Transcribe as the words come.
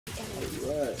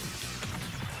Alright.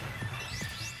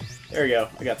 There we go.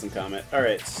 I got some comment.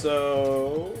 Alright,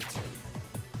 so...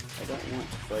 I don't want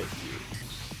to fight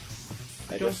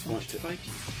you. I just want to fight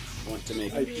you.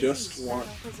 Make I just want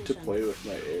to play with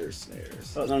my air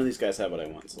snares. Oh, none of these guys have what I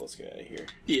want, so let's get out of here.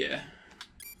 Yeah.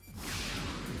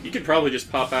 You could probably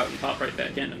just pop out and pop right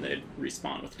back in and they'd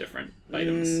respawn with different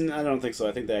items. I don't think so.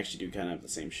 I think they actually do kind of have the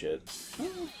same shit.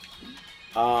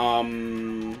 Park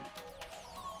 1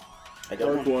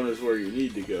 is where you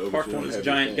need to go. Park 1 is a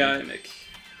giant guy, Mick.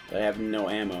 I have no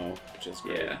ammo, which is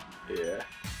great. Yeah. Yeah.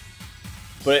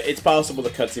 But it's possible the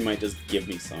cutscene might just give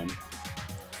me some.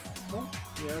 Well,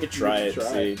 yeah, You could try it,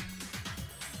 see.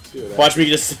 Watch me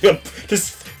just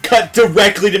cut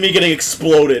directly to me getting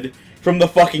exploded from the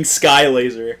fucking sky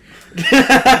laser.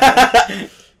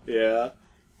 Yeah.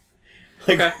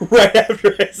 Like, okay. Right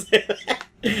after I say that.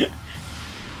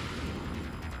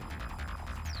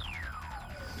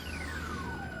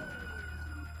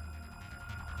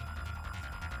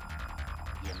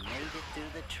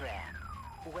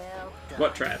 Well done.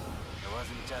 What trap? It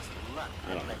wasn't just luck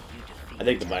I don't know. that you defeated I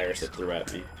think the virus it threw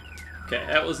at me. Okay,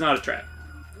 that was not a trap.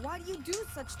 Why do you do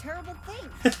such terrible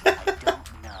things? I don't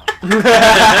know. Killing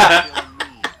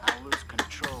me, I'll lose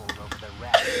control over the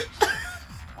rabbits.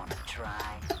 Wanna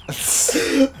try?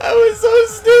 That was so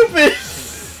stupid!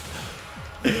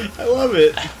 I love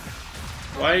it.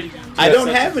 Why do you I don't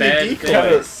such have a any bad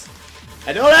decoys.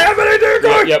 I don't have any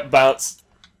decoys! Yep, bounce.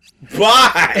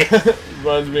 Why?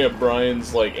 Reminds me of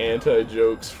Brian's, like,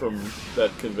 anti-jokes from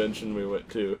that convention we went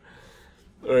to.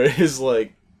 Where he's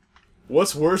like,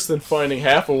 what's worse than finding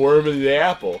half a worm in the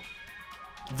apple?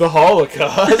 The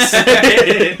Holocaust.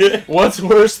 What's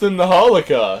worse than the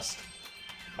Holocaust?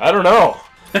 I don't know.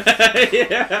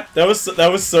 Yeah. That was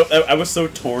so I was so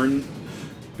torn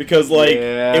because like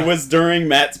Yeah. it was during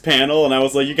Matt's panel and I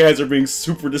was like, you guys are being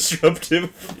super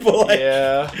disruptive, but like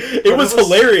Yeah. it was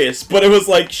hilarious, but it was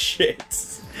like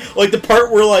shit. Like the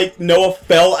part where like Noah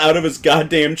fell out of his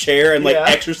goddamn chair and like Yeah.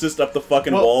 exorcist up the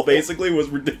fucking wall basically was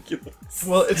ridiculous.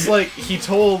 Well, it's like he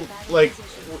told, like,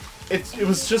 it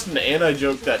was just an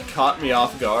anti-joke that caught me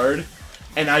off guard,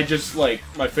 and I just, like,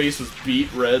 my face was beat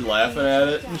red laughing at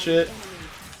it and shit.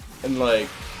 And, like,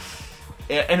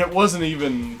 and it wasn't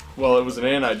even, well, it was an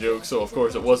anti-joke, so of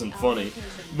course it wasn't funny.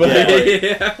 But,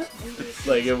 Yeah.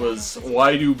 like, it was,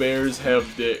 why do bears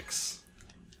have dicks?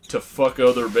 To fuck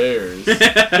other bears.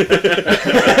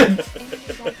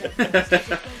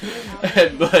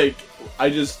 And, like, I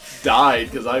just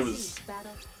died because I was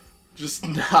just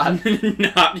not...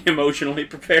 Not emotionally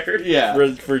prepared. Yeah.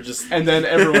 For just And then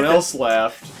everyone else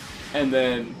laughed, and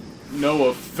then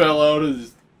Noah fell out of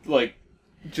his, like,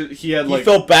 he had, like... he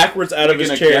fell backwards out of like his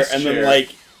in a chair guest and then chair. like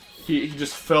He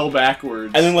just fell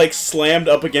backwards. and then like slammed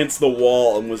up against the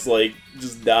wall and was like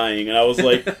just dying, and I was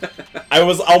like I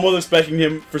was almost expecting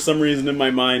him for some reason in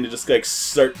my mind to just like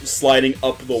start sliding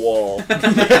up the wall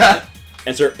Yeah.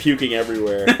 and start puking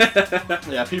everywhere.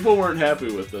 Yeah, people weren't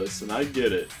happy with this, and I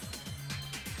get it.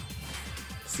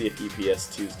 See if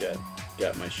EPS2's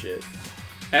got my shit.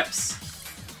 Eps.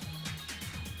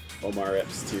 Omar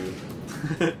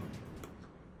Epps2.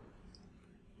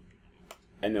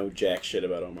 I know jack shit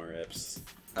about Omar Epps.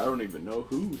 I don't even know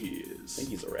who he I is. think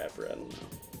he's a rapper, I don't know.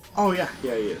 Oh, yeah.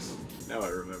 Yeah, he is. Now I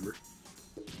remember.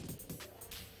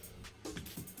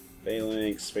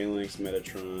 Phalanx,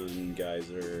 Metatron,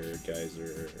 Geyser.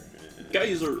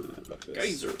 Geyser. Fuck this.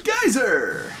 Geyser.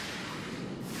 Geyser!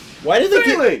 Why did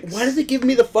Phalanx! they give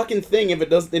me the fucking thing if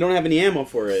they don't have any ammo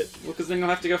for it? Well, because then you'll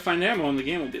have to go find ammo and the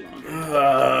game will be longer.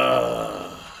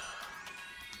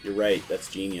 You're right,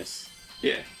 that's genius.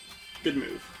 Yeah. Good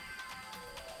move.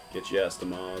 Get you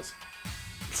Estimals.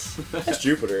 That's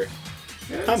Jupiter.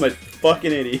 I'm a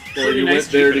fucking idiot. Well, you nice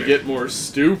went there to Jupiter. get more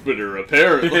stupider,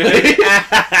 apparently.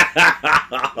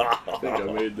 I think I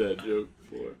made that joke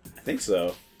before. I think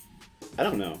so. I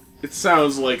don't know. It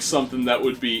sounds like something that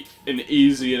would be an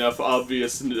easy enough,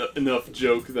 obvious enough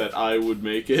joke that I would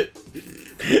make it.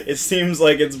 It seems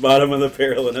like it's bottom of the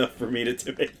barrel enough for me to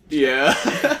do it. Yeah.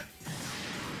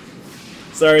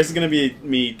 Sorry, this is gonna be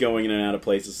me going in and out of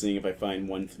places, seeing if I find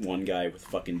one guy with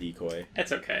fucking decoy.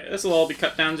 That's okay. This will all be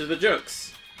cut down to the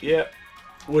jokes. Yep.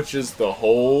 Which is the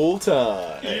whole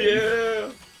time. Yeah.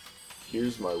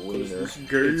 Here's my wiener. It's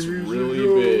It's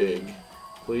really big.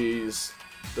 Please.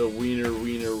 The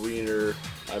wiener.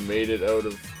 I made it out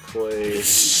of clay.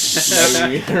 My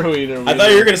wiener. I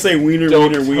thought you were gonna say wiener,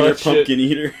 Don't wiener, touch pumpkin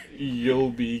eater. You'll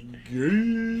be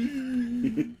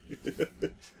gay.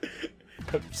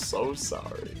 I'm so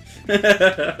sorry.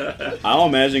 I'll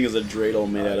imagine is a dreidel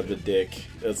made out of a dick.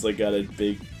 That's like got a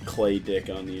big clay dick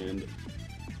on the end.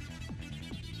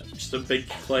 Just a big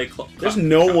clay. There's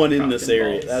no one in this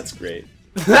area. That's great.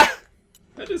 That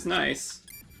is nice.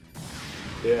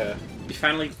 Yeah. We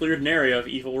finally cleared an area of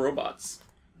evil robots.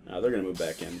 No, they're gonna move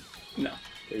back in. No.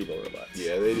 They're evil robots.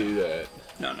 Yeah, they do that.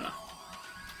 No, no, no.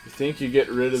 You think you get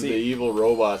rid of See- the evil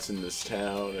robots in this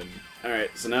town, and Alright,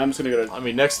 so now I'm just gonna go to I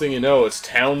mean, next thing you know, it's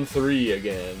Town 3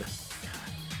 again.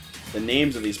 the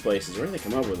names of these places. Where do they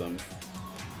come up with them?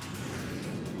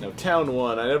 Now, Town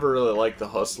 1, I never really liked the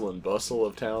hustle and bustle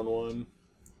of Town 1.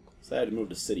 So I had to move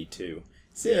to City 2.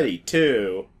 City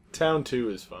 2! Town 2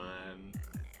 is fine.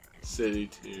 City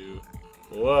 2,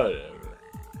 whatever.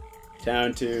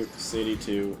 Town 2, City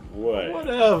 2, whatever.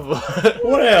 Whatever.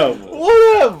 Whatever!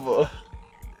 Whatever.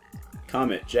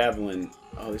 Comet, Javelin.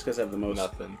 Oh, these guys have the most,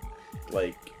 Nothing.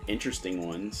 like, interesting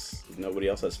ones. Nobody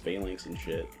else has phalanx and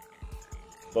shit.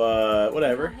 But,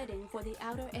 whatever. Heading for the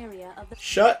outer area of the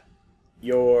Shut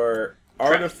your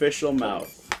artificial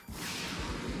mouth.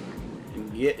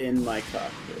 And get in my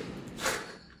cockpit.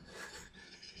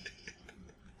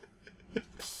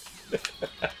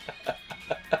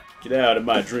 Get out of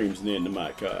my dreams and into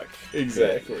my cock.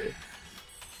 Exactly.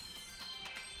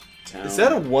 Town. Is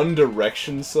that a One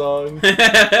Direction song?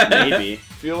 Maybe. I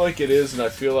feel like it is, and I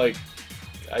feel like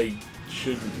I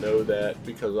shouldn't know that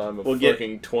because I'm a We'll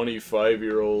fucking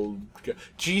 25-year-old.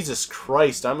 Jesus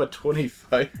Christ, I'm a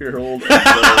 25-year-old, and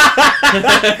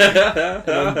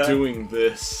I'm doing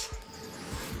this.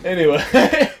 Anyway.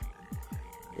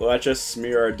 Watch us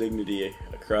smear our dignity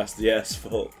across the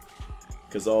asphalt.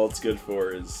 Because all it's good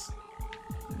for is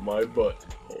My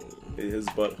butthole. his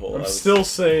butthole. I'm still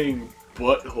saying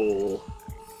butthole.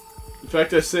 In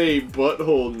fact, I say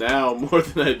butthole now more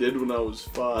than I did when I was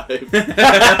 5.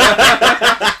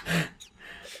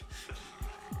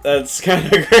 That's kind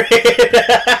of great.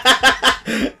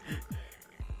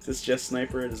 Is this just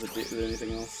sniper? Does it do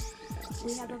anything else? Yeah, it's we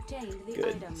just have sniper. obtained the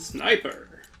Good. item. Sniper.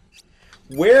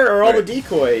 Where are all Right. the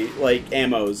decoy like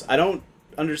ammos? I don't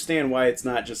understand why it's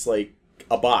not just like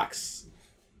a box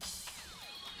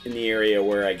in the area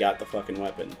where I got the fucking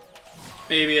weapon.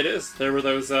 Maybe it is. There were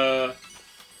those Were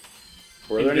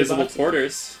there any invisible boxes?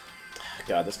 porters.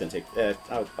 God, this is gonna take.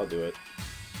 I'll do it.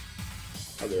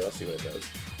 I'll do it. I'll see what it does.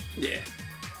 Yeah.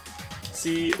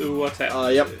 See what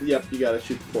happens. Yep, you gotta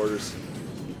shoot the porters.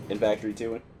 In Factory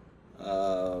 2.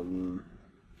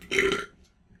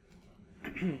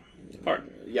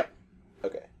 Pardon. Yep.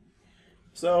 Okay.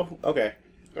 So, okay.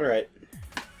 Alright.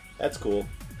 That's cool.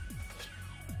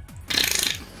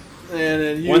 And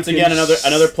then Once again, another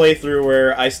playthrough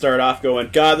where I start off going,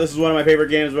 God, this is one of my favorite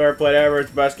games I've ever played ever. It's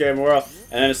the best game in the world.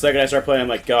 And then the second I start playing, I'm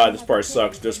like, God, this part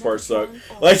sucks. This part sucks.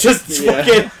 Like, just Yeah.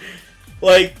 fucking,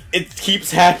 like, it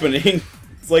keeps happening.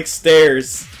 It's like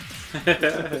stairs.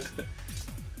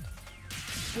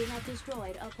 We have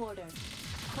destroyed a porter.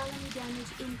 Colony damage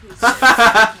increased.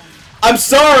 I'm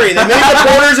sorry. They made the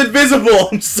porters invisible.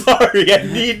 I'm sorry. I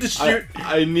need to shoot.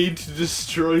 I need to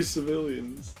destroy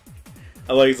civilians.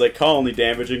 I like, he's like, colony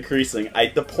damage increasing.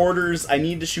 The porters. I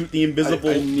need to shoot the invisible.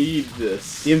 I need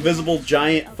this. The invisible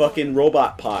giant fucking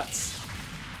robot pots.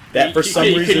 That for some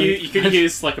you reason. you could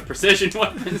use like a precision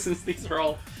weapon since these are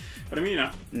all. What do you mean?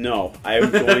 No, I'm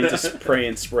going to spray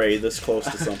and spray this close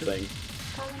to something.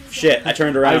 Shit, I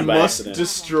turned around I by must accident.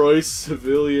 destroy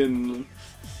civilian,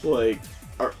 like,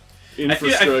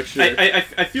 infrastructure.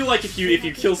 I feel like if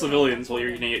you kill civilians while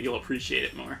you're eating it, you'll appreciate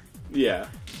it more. Yeah.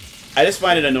 I just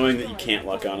find it annoying that you can't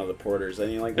lock onto the porters. I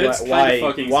mean, like, It's why? kinda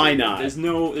fucking Why stupid. not?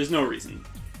 There's no reason.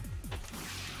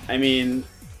 I mean,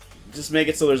 just make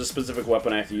it so there's a specific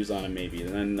weapon I have to use on him, maybe,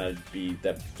 and then that'd be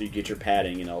that you get your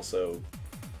padding, and also,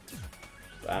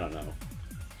 I don't know.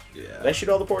 Yeah. Did I shoot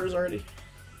all the porters already?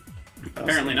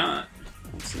 Apparently not.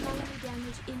 Let's see. Colony damage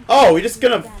increased. Oh, we just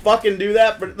gonna fucking do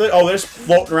that? But oh, they're just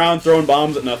floating around throwing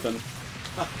bombs at nothing.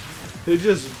 They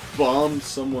just bombed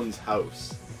someone's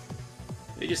house.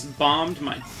 They just bombed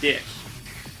my dick.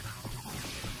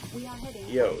 We are heading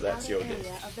Yo, to the that's outer your area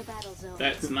dick. of the battle zone.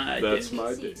 That's my That's dick.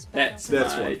 my dick. That's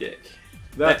That's my one. dick.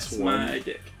 That's my one.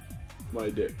 dick. My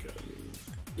dick. I mean.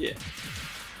 Yeah.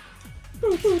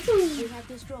 We have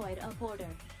destroyed a porter.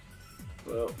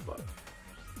 Well, fuck.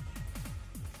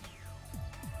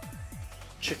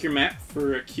 Check your map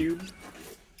for a cube.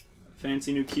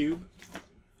 Fancy new cube.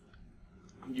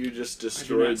 You just I do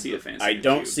destroyed. not see a fancy. I new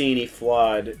don't cube. see any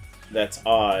flawed. That's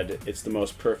odd. It's the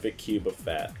most perfect cube of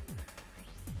fat.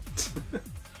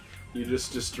 You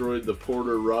just destroyed the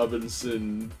Porter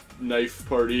Robinson Knife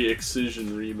Party Excision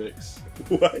remix.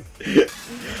 What?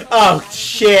 Oh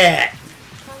shit!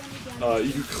 Colony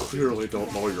damage You clearly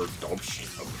don't know your dumb shit.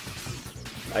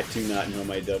 I do not know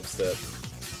my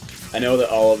dubstep. I know that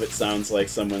all of it sounds like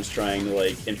someone's trying to,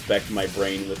 like, infect my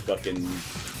brain with fucking,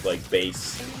 like,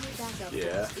 bass.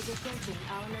 Yeah.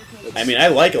 I mean, I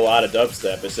like a lot of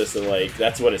dubstep, it's just that, like,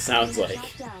 that's what it sounds like.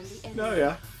 No,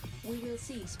 yeah. We will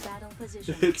cease battle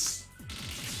position. It's...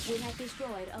 We have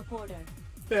destroyed a porter.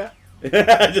 Yeah.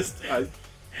 Just...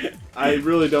 I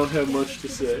really don't have much to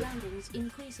say. Surroundings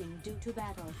increasing due to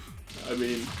battle. I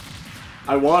mean,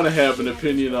 I want to have an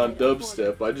opinion on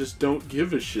dubstep, I just don't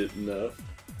give a shit enough.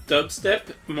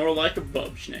 Dubstep, more like a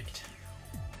bubschnicked.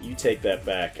 You take that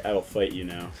back. I will fight you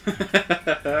now.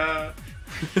 I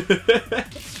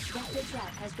Vector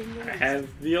trap has been released. have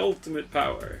the ultimate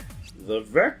power. The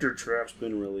vector trap's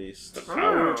been released. The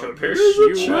power to piss There's a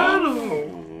you shadow.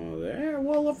 off. Oh, there.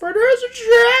 Well, if there's a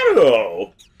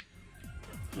shadow.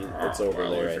 It's over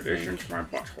Well, there, I tradition think. to my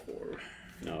butthole.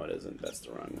 No, it isn't. That's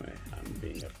the wrong way. I'm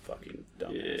being a fucking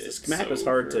dumbass. It's This map is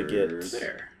hard to over get.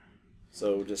 there.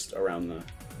 So just around the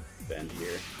bend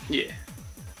here. Yeah.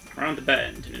 Around the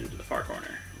bend and into the far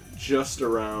corner. Just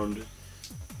around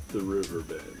the river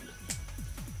bend.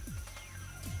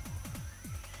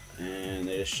 And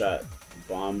they just shot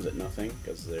bombs at nothing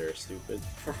because they're stupid.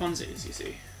 For funsies, you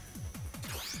see.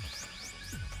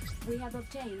 We have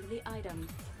obtained the item.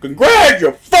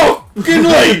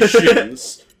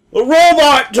 Congratulations! The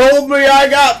robot told me I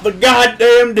got the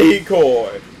goddamn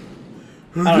decoy.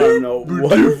 I don't know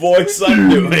what voice I'm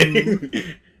doing.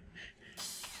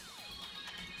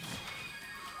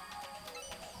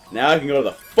 Now I can go to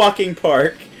the fucking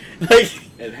park. Like,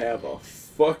 And have a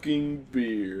fucking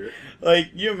beer.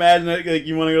 like you imagine it, like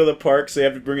you want to go to the park, so you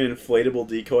have to bring an inflatable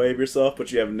decoy of yourself,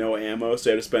 but you have no ammo, so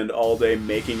you have to spend all day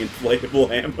making inflatable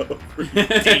ammo for your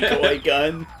decoy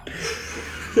gun.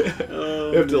 You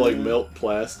have to like melt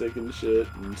plastic and shit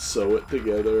and sew it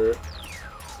together.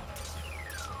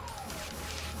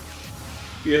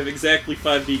 You have exactly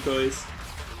 5 decoys.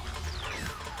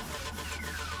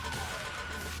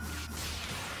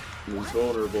 And he's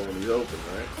vulnerable and he's open,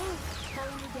 right?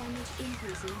 Colony damage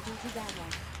increasing due to battle.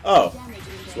 Oh, Damage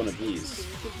it's one of index these.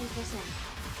 exceeding 50%.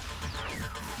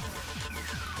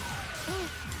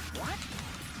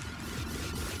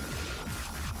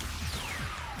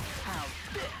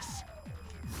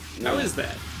 How is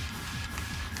that?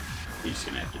 You're just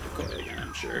gonna have to decoy again,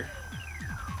 I'm sure.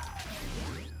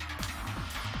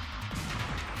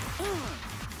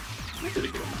 That did a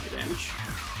good amount of damage.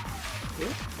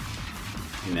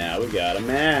 Now we got a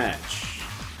match.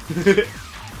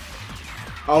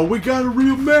 Oh, we got a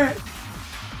real match!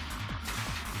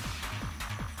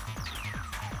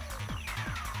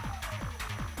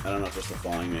 I don't know if they're still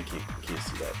following me. I can't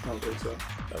see that. I don't think so.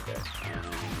 Okay.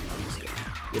 I'm just kidding.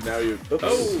 But now you, Oops.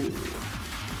 Oh!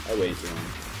 I waited too long.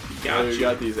 now Got you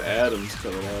got these atoms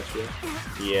coming at you.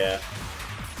 Yeah.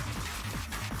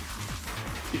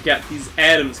 You've got these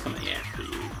atoms coming after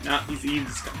you, not these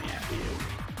Eves coming after you.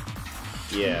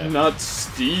 Yeah. Not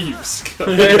Steve's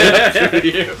coming after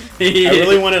you. I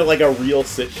really wanted like a real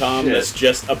sitcom Shit. that's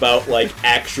just about like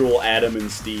actual Adam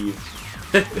and Steve.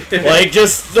 Like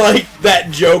just like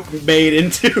that joke made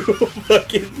into a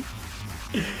fucking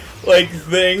like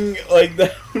thing, like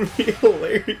that would be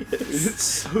hilarious. It's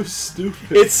so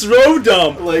stupid. It's so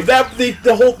dumb. Like- Like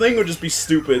the whole thing would just be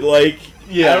stupid. Like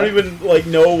Yeah. I don't even like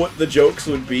know what the jokes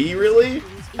would be really.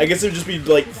 I guess it would just be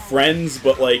like Friends,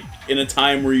 but like in a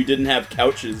time where you didn't have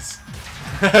couches.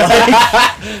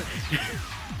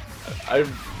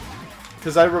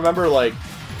 Because I remember like,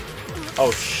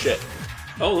 oh shit.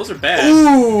 Oh, those are bad.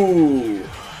 Ooh,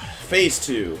 phase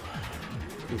 2.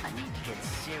 I need to get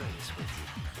serious with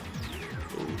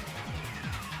you.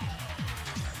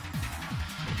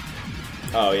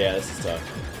 Oh yeah, this is tough.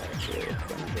 Actually,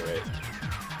 if I remember right.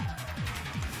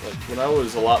 Like when I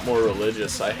was a lot more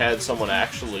religious, I had someone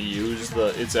actually use the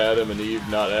 "It's Adam and Eve,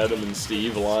 not Adam and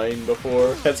Steve" line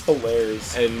before. That's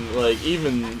hilarious. And like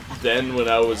even then, when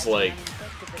I was like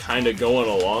kind of going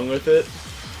along with it,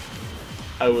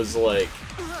 I was like,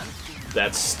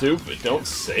 "That's stupid. Don't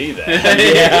say that."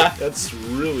 Yeah. That's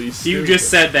really stupid. You just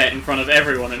said that in front of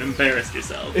everyone and embarrassed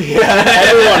yourself. Yeah.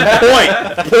 Everyone,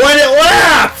 point and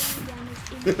laugh.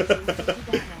 Damage increasing due to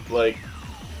battle. Like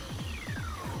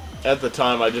at the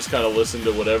time, I just kind of listened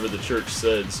to whatever the church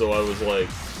said, so I was like,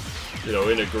 you know,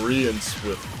 in agreement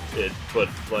with it. But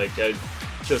like,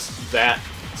 just that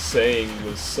saying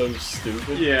was so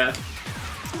stupid. Yeah.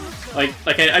 Like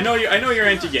I know you're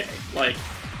anti-gay. Like,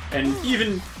 and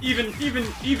even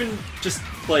just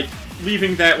like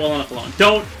leaving that well enough alone.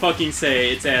 Don't fucking say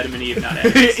it's Adam and Eve, not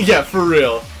Adam. and Steve. Yeah, for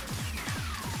real.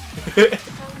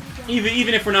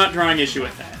 even if we're not drawing issue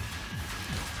with that.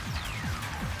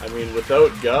 I mean,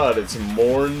 without God, it's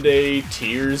Mourn Day,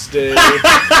 Tears Day.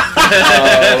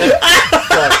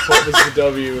 Fuck, what was the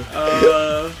W?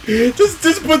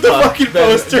 Just put the fucking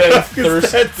poster up. 'Cause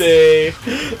Thursday.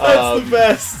 That's the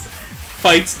best.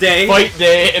 Fights Day. Fight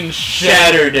Day and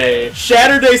Shatter Day.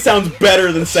 Shatter Sounds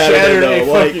better than Saturday,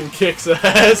 though. Like, fucking kicks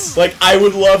ass. like, I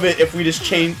would love it if we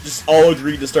just all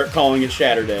agreed to start calling it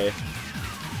Shatter Day.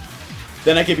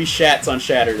 Then I could be Shats on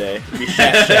Shatter Day. Be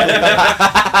Shat Shatter Day.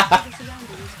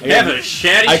 Have a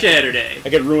shatty Shatter Day. I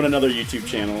could ruin another YouTube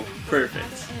channel. Perfect.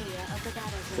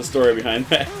 The story behind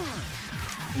that.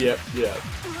 Yep.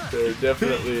 There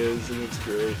definitely is, and it's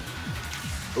great.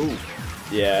 Ooh.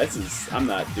 Yeah, I'm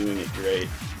not doing it great.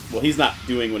 Well, he's not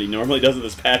doing what he normally does with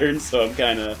his patterns, so I'm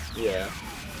kind of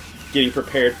getting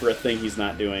prepared for a thing he's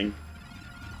not doing.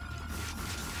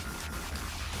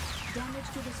 Damage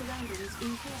to the surroundings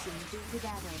increasing due to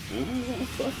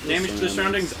battle. Damage to the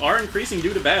surroundings are increasing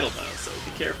due to battle, though, so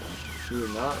be careful. You're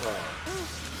not wrong.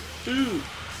 Ooh.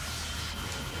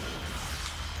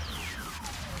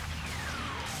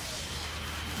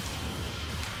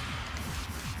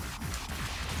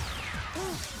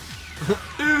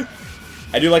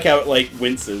 I do like how it, like,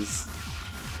 winces.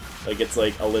 Like, it's,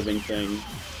 like, a living thing.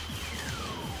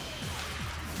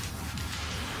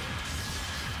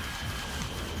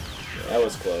 That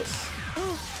was close.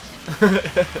 Colony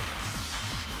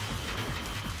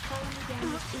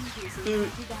damage increasing due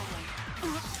to battle.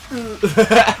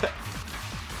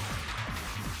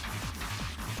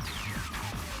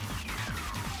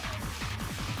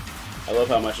 I love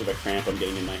how much of a cramp I'm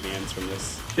getting in my hands from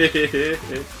this.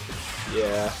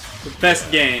 Yeah. The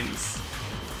best games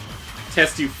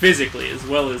test you physically as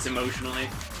well as emotionally.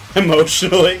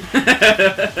 Emotionally.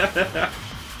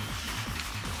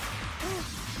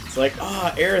 It's like,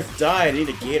 Aerith died, I need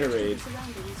a Gatorade.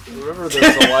 Remember there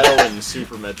was a while when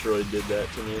Super Metroid did that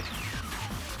to me?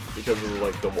 Because of,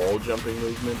 like, the wall jumping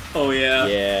movement. Oh, yeah.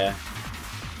 Yeah.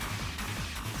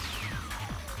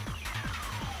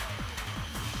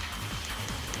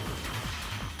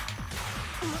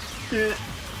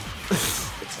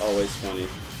 It's always funny.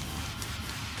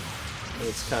 And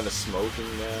it's kind of smoking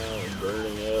now and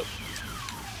burning up.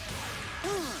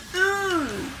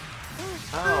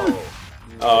 Ow.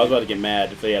 Oh, I was about to get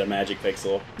mad if they had a magic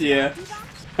pixel. Yeah.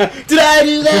 Did I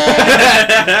do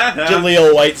that?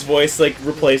 Jaleel White's voice, like,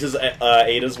 replaces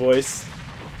Ada's voice.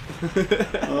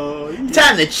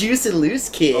 Time to juice and loose,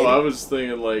 kid. Oh, I was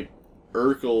thinking, like,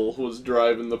 Urkel was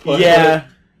driving the pilot. Yeah.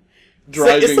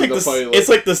 Driving it's like the this, pilot. It's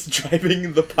like this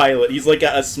driving the pilot. He's like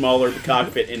got a smaller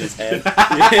cockpit in his head.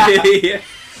 Yeah.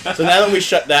 So now that we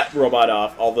shut that robot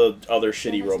off, all the other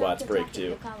shitty robots break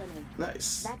too.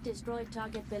 Nice. That destroyed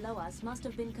target below us must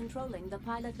have been controlling the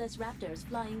pilotless raptors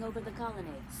flying over the colony.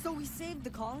 So we saved the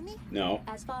colony? No.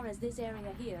 As far as this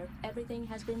area here, everything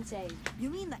has been saved. You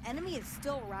mean the enemy is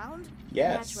still around?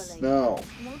 Yes. Naturally. No.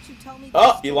 Won't you tell me?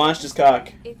 Oh, he launched his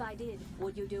cock. If I did,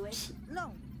 would you do it?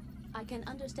 No. I can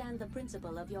understand the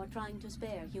principle of your trying to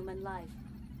spare human life.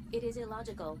 It is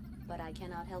illogical, but I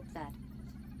cannot help that.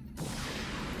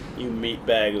 You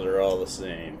meatbags are all the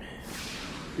same.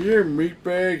 Here,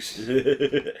 meatbags.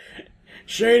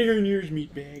 Shinier than yours,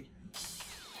 meatbag.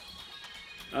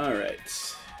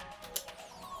 Alright.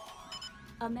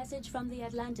 A message from the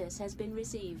Atlantis has been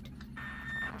received.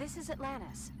 This is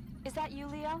Atlantis. Is that you,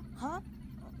 Leo? Huh?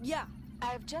 Yeah. I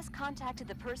have just contacted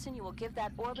the person you will give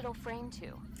that orbital frame to.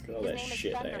 Look at all His that name is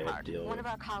shit I had to Thunderheart, deal one with. of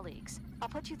our colleagues. I'll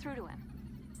put you through to him.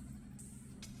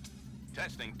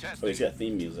 Testing. Oh, he's got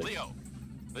theme music. Leo,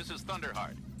 this is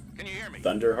Thunderheart. Can you hear me?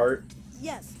 Thunderheart?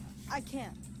 Yes, I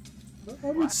can.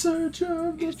 I'm in search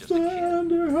of the He's just a kid.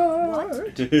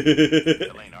 Thunderheart.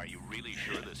 Elaine, are you really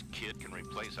sure this kid can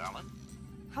replace Alan?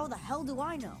 How the hell do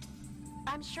I know?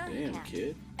 I'm sure he Damn, can.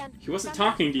 kid. And He wasn't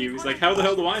Thunder, talking to you. He's like, how the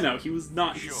hell do I know? He was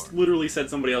not. He literally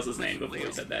said somebody else's name before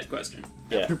he said that question.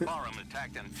 Yeah. Barham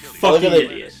attacked Antilles. Fuck Look at Fucking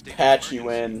they idiot. patch you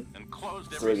in. And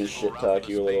closed So every they can single shit route talk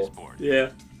to you a the little. spaceport.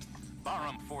 Yeah.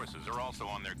 Barham forces are also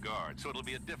on their guard, so it'll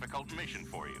be a difficult mission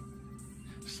for you.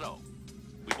 So,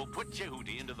 we will put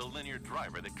Yehudi into the linear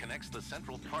driver that connects the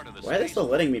central part of the Why are they still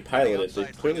letting me pilot it? They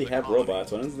clearly have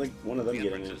robots. Why doesn't like one of them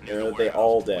get in it? Or are they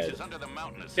all dead?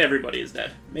 Everybody is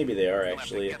dead. Maybe they are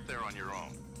actually. I Get there on your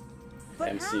own. But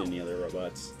haven't how? seen any other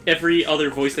robots. Every other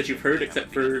voice that you've heard,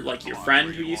 except for like your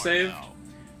friend who you saved,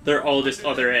 they're all just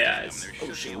other AIs.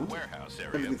 Oh, shit.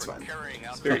 Everything's fine.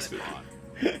 It's very spooky.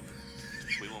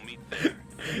 We will meet there.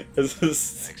 This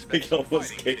is like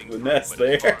almost kicked the nest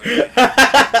there.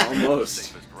 Almost.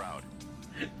 Safest route.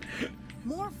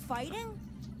 More fighting?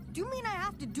 Do you mean I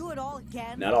have to do it all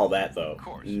again? Not all that though.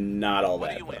 course. Not all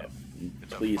What that do you though.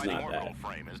 It's Please a fighting not that. orbital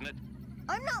frame, isn't it?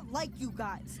 I'm not like you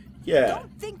guys. Yeah.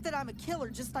 Don't think that I'm a killer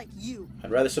just like you.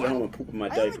 I'd rather sit at home and poop in my I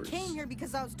diapers. only came here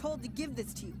because I was told to give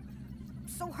this to you.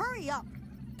 So hurry up.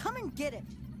 Come and get it.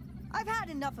 I've had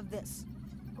enough of this.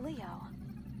 Leo.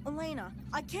 Elena,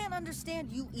 I can't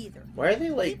understand you either. Why are they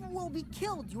like... People will be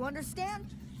killed, you understand?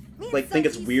 Me and Like, think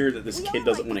it's Selkies, weird that this we all kid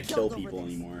doesn't might want be to kill killed over people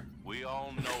this. anymore. We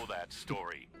all know that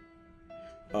story.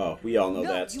 Oh, we all know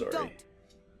No, that you story. don't.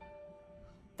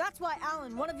 That's why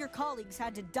Alan, one of your colleagues,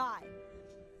 had to die.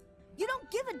 You don't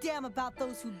give a damn about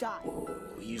those who die. Oh,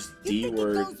 use You D think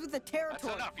word. it goes with the That's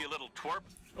territory. enough, you little twerp.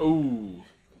 Ooh.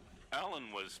 Alan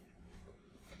was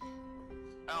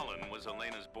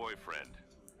Elena's boyfriend,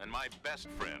 and my best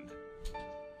friend.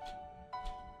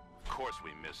 Of course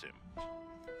we miss him.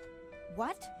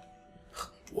 What?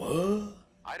 What?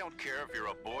 I don't care if you're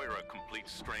a boy or a complete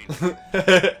stranger.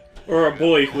 Or a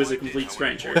boy who is a complete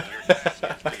stranger.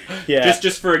 Yeah.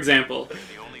 Just for example.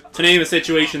 To name a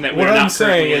situation that we're What not I'm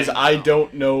saying currently is, in. I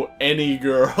don't know any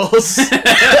girls. There,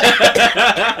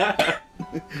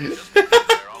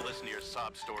 I'll listen to your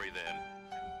sob story then.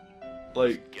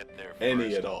 Like, Get there first.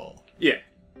 any at all. Yeah.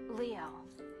 Leo.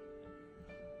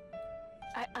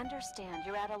 I understand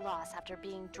you're at a loss after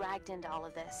being dragged into all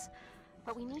of this.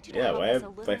 But we need you to Yeah, help why us a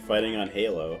little by fighting more. on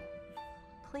Halo?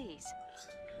 Please.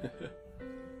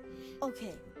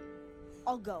 Okay.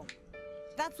 I'll go.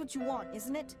 That's what you want,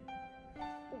 isn't it?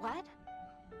 What?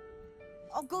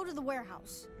 I'll go to the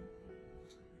warehouse.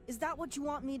 Is that what you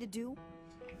want me to do?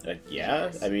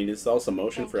 Yeah, I mean, it's also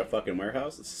motion for a fucking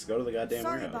warehouse. Let's just go to the goddamn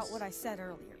Sorry warehouse. about what I said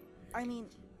earlier. I mean,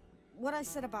 what I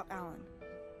said about Alan.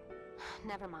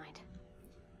 Never mind.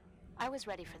 I was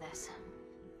ready for this.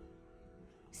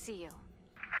 See you.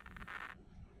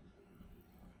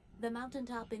 The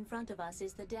mountaintop in front of us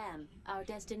is the dam, our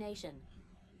destination.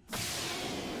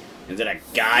 Is it a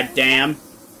goddamn?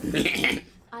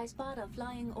 I spot a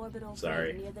flying orbital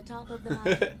Sorry. plane near the top of the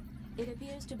mountain. It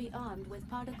appears to be armed with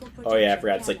particle protection. Oh yeah, I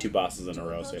forgot it's like 2 cannon. bosses in a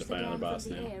row, so I approach gotta find the another dam boss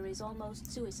from now. the air is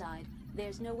almost suicide.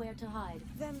 There's nowhere to hide.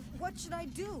 Then what should I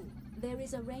do? There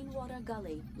is a rainwater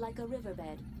gully, like a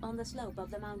riverbed, on the slope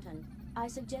of the mountain. I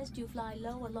suggest you fly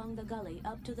low along the gully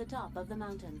up to the top of the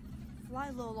mountain. Fly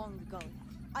low along the gully.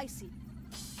 I see.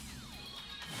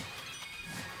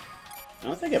 I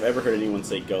don't think I've ever heard anyone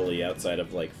say gully outside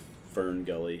of like Fern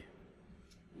Gully.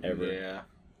 Ever. Yeah.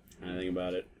 Anything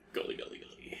about it? Gully, gully,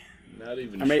 gully. Not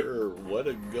even I mean- sure what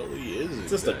a gully is. It's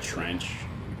just a exactly. trench.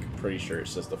 I'm pretty sure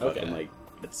it's just a fucking Okay. like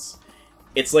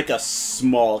it's like a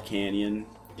small canyon.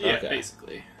 Yeah, Okay.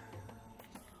 basically.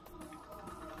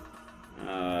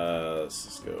 Let's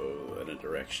just go in a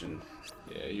direction.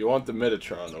 Yeah, you want the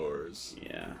Metatron ores.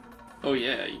 Yeah. Oh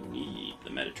yeah, you need the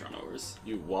Metatron ores.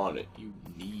 You want it. You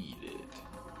need it.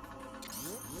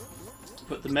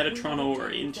 Put the Metatron We ore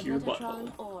retrieve into the your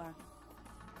Metatron butthole. ore.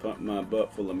 Pump my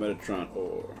butt full of Metatron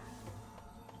ore.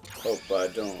 Hope I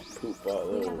don't poop all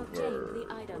We have over. obtained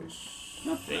the item.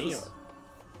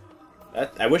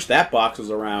 Damn. I wish that box was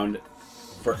around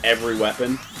for every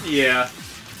weapon. Yeah.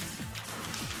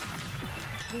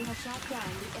 We have shot down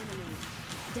the enemy.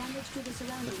 Damage to the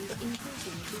surroundings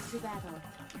increasing due to battle.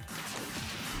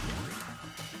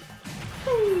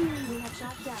 We have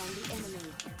shot down the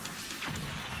enemy.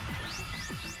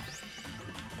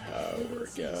 We will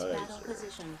cease battle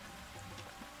position.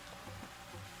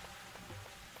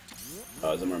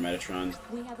 Oh, is there more Metatron?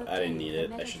 We have I didn't obtained need the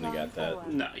it. I shouldn't have got Metatron that. ore.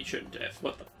 No, you shouldn't have.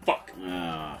 What the fuck?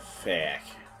 Oh, fuck.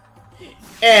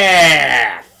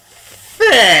 Ah,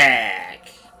 fuck.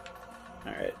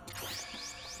 Alright.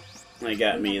 They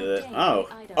got me the...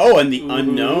 Oh, and the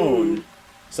unknown.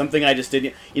 Something I just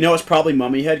didn't... You know, it's probably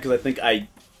Mummy Head, because I think I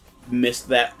missed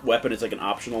that weapon. It's like an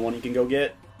optional one you can go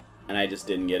get. And I just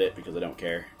didn't get it, because I don't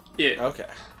care. Yeah. Okay.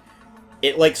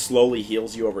 It, like, slowly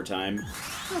heals you over time.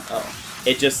 Oh.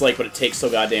 It just, like, but it takes so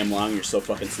goddamn long, you're so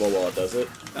fucking slow while it does it.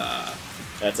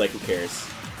 That's like, who cares?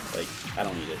 Like, I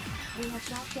don't need it. We have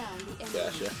shot down the enemy.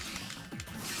 Gotcha.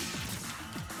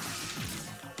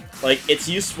 Like, it's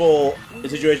useful in a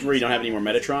situation where you don't have any more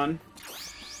Metatron,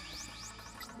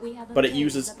 We have but it obtained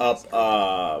uses the up,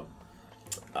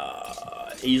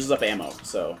 first it uses up ammo,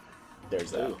 so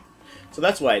there's that. Ooh. So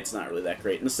that's why it's not really that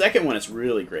great. And the second one, it's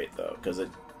really great, though,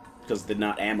 because the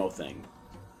not ammo thing.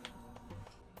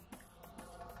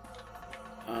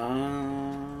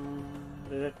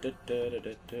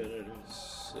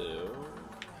 So,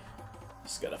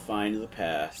 Just gotta find the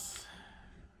path.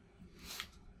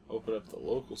 open up the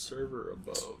local server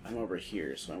above. I'm over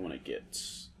here, so I want to get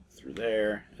through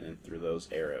there and then through those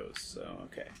arrows. So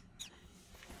okay.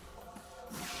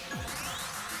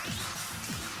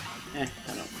 I don't care.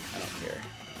 I don't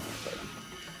fight them.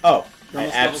 Oh, I You're almost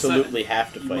level absolutely 7.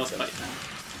 have to You fight must them.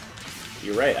 fight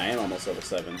You're right, I am almost level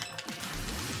 7.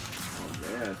 Oh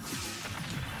man.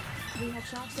 We have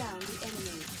shot down the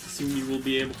enemy. Soon you will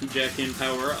be able to jack in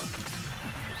power up.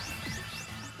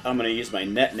 I'm gonna use my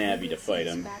net nabby to fight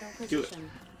him. Battle Do it.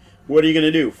 position. What are you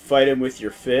gonna do? Fight him with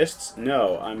your fists?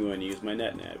 No, I'm going to use my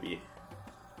net nabby.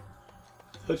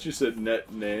 I thought you said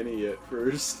net nanny at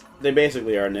first. They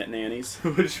basically are net nannies.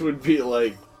 Which would be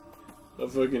like a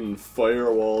fucking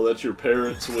firewall that your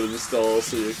parents would install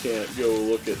so you can't go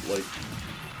look at like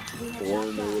We have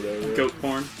porn shot or down whatever. Goat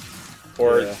porn.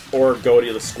 Or Yeah. or go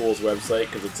to the school's website,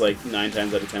 because it's like 9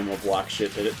 times out of 10 will block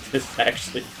shit that is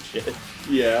actually shit.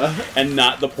 Yeah. And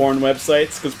not the porn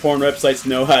websites, because porn websites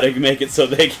know how to make it so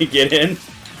they can get in.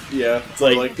 Yeah. It's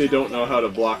like- like they don't know how to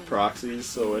block proxies,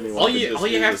 so anyone All can you just all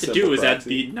you use have a to simple do is add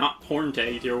proxy. the not porn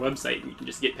tag to your website, and you can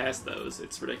just get past those.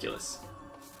 It's ridiculous.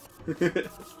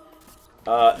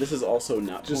 This is also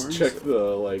not Just porn, check so- the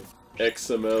like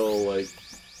XML like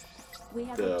We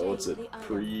have what's it, obtained the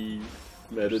item.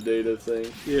 pre-metadata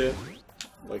thing, Yeah.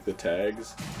 like the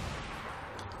tags.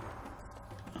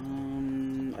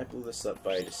 I blew this up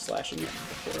by just slashing it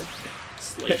before.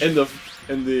 Slash. and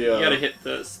the You gotta hit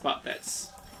the spot bets.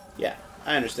 Yeah,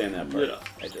 I understand that part. Yeah.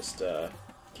 I just,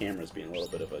 camera's being a little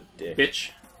bit of a dick.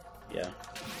 Bitch. Yeah.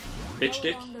 Bitch Go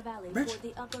dick. along the valley Bitch. toward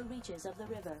the upper reaches of the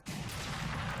river.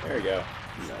 There we go.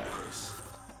 Nice.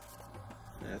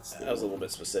 That's That was a little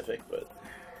bit specific, but...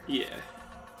 Yeah.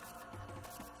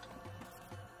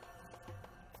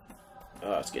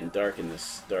 Oh, it's getting dark in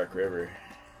this dark river.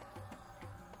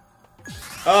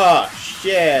 Oh,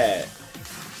 shit!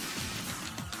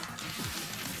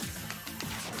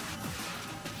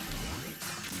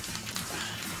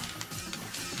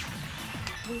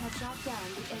 We have shot down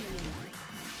the enemy.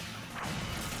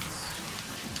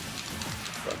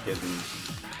 Fucking...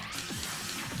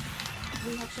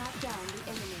 We have shot down the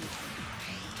enemy.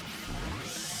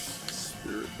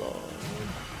 Spirit bomb.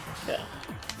 Yeah.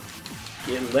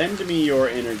 Lend me your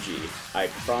energy. I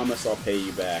promise I'll pay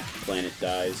you back. Planet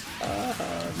dies.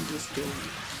 I'm just kidding.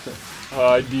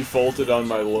 I defaulted on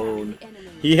my loan. The enemy.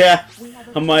 Yeah! We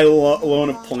have On my obtained loan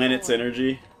of the planet's power.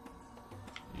 energy.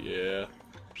 Yeah.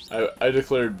 I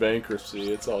declared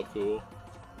bankruptcy. It's all cool.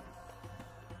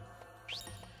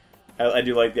 I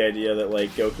do like the idea that,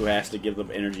 like, Goku has to give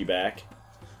them energy back.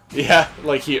 Yeah,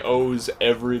 like he owes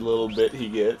every little bit he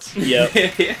gets.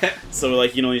 Yep. Yeah. So,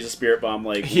 like, you don't use a spirit bomb,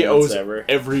 like, He once owes ever.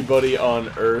 everybody on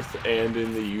Earth and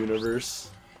in the universe.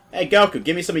 Hey, Goku,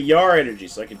 give me some of your energy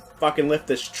so I can fucking lift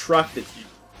this truck that you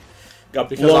got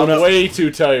Because blown I'm up. way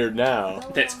too tired now. Go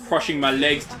That's along the crushing my valley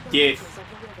legs toward to the upper death. reaches of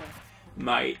the river.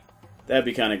 Might. That'd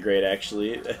be kind of great,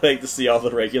 actually. I'd like to see all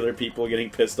the regular people getting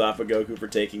pissed off at Goku for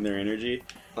taking their energy.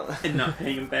 And not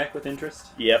paying him back with interest.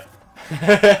 Yep.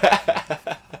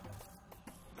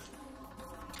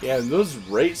 Yeah, and those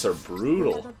rates are We have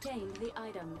brutal. obtained the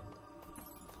item.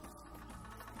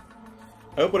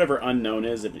 I hope whatever unknown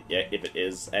is, if it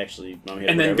is actually...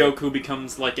 And then Goku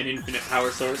becomes like an infinite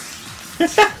power source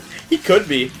He could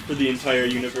be. for the entire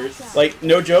universe. Like,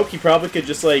 no joke, he probably could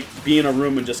just, like, be in a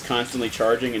room and just constantly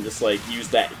charging and just, like, use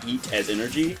that heat as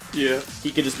energy. Yeah.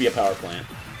 He could just be a power plant.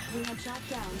 We have shot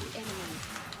down the enemy.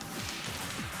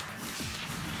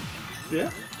 Yeah.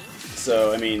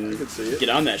 So, I mean, I could see it. get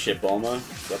on that shit, Bulma.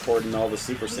 Stop hoarding all the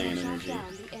Super We Saiyan have shot energy down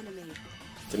the enemy.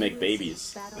 to make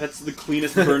babies. Battle That's the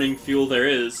cleanest burning fuel there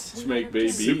is. We make have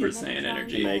babies. obtained Super the Saiyan next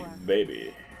energy. To round make power.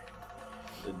 baby.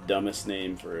 The dumbest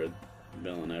name for a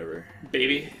villain ever.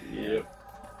 Baby. Yeah.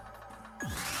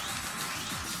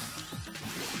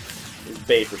 It's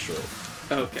Bay for short.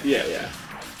 Okay. Yeah, yeah.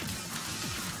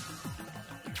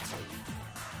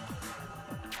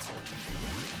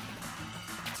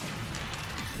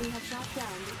 We have shot down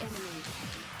the enemy.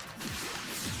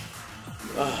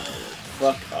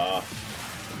 Fuck off.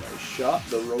 I shot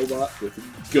the robot with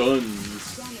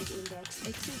guns. Damage index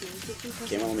exceeding 50%.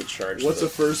 Can't let me charge What's a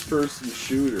this. first-person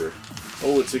shooter?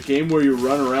 Oh, it's a game where you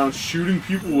run around shooting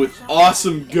people with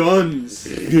awesome guns.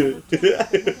 Is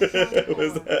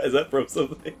that from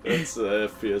something? That's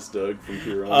FPS Doug from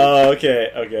Piranha. Oh,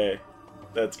 okay, okay.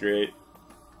 That's great.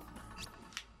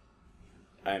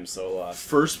 I am so lost.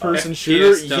 First-person FPS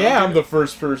shooter? Doug. Yeah, I'm the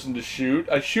first person to shoot.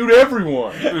 I shoot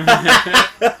everyone. More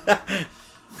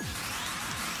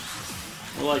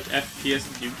like FPS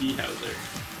Doogie Howser.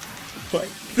 What?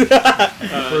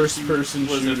 First-person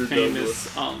was shooter a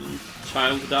famous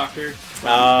child doctor from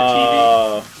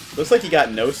Oh, looks like you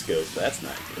got no scope. That's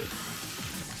not good.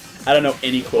 I don't know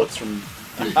any quotes from.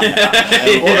 Well,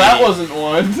 that wasn't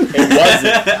one. It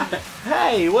wasn't.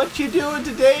 Hey, what you doing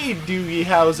today, Doogie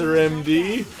Howser,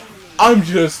 MD? I'm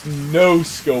just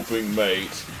no-scoping,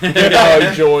 mate. Can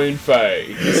I join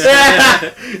Faye?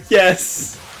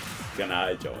 Yes. Can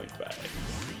I join back?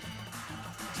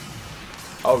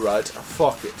 Alright,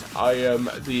 fuck it. I am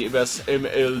the best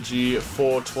MLG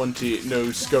 420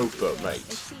 no-scoper,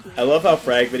 mate. I love how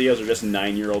frag videos are just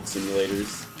 9-year-old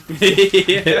simulators.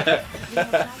 Yeah.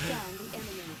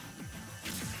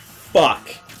 Fuck.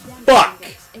 Fuck.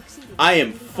 I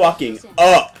am fucking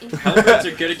up. Halberds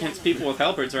are good against people with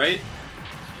halberds, right?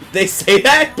 They say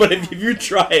that, but if you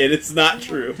try it, it's not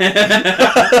true.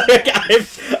 Like,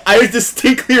 I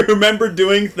distinctly remember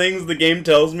doing things the game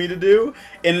tells me to do,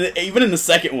 and even in the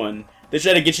second one, they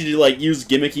try to get you to like use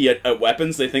gimmicky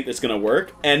weapons they think that's gonna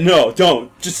work, and no,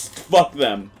 don't. Just fuck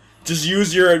them. Just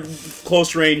use your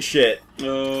close range shit.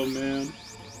 Oh man.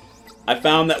 I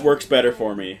found that works better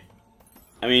for me.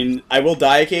 I mean, I will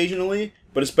die occasionally,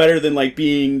 but it's better than like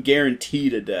being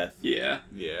guaranteed a death. Yeah.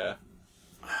 Yeah.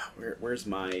 Where's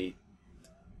my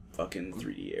fucking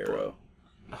 3D arrow?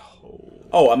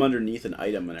 Oh, I'm underneath an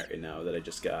item right now that I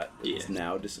just got. It's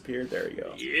now disappeared. There we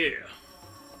go. Yeah.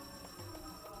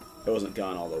 It wasn't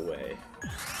gone all the way.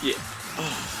 Yeah.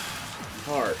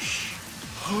 Harsh.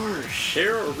 Harsh.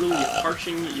 They're really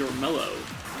harshing your mellow,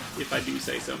 if I do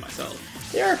say so myself.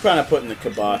 They are kind of putting the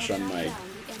kibosh on my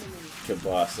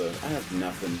kielbasa. I have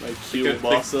nothing. My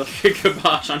kielbasa.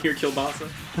 Kibosh on your kielbasa.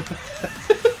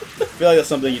 I feel like that's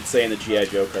something you'd say in the G.I.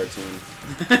 Joe cartoon.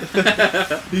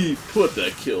 He put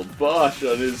the kielbosh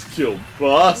on his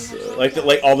kielbasa.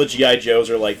 Like all the G.I. Joes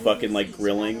are like fucking like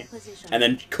grilling, and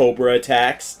then Cobra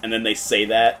attacks, and then they say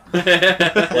that. Like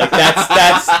that's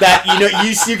that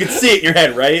you can see it in your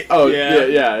head, right? Oh Yeah.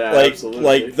 yeah, Like absolutely.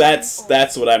 like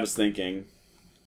that's what I was thinking.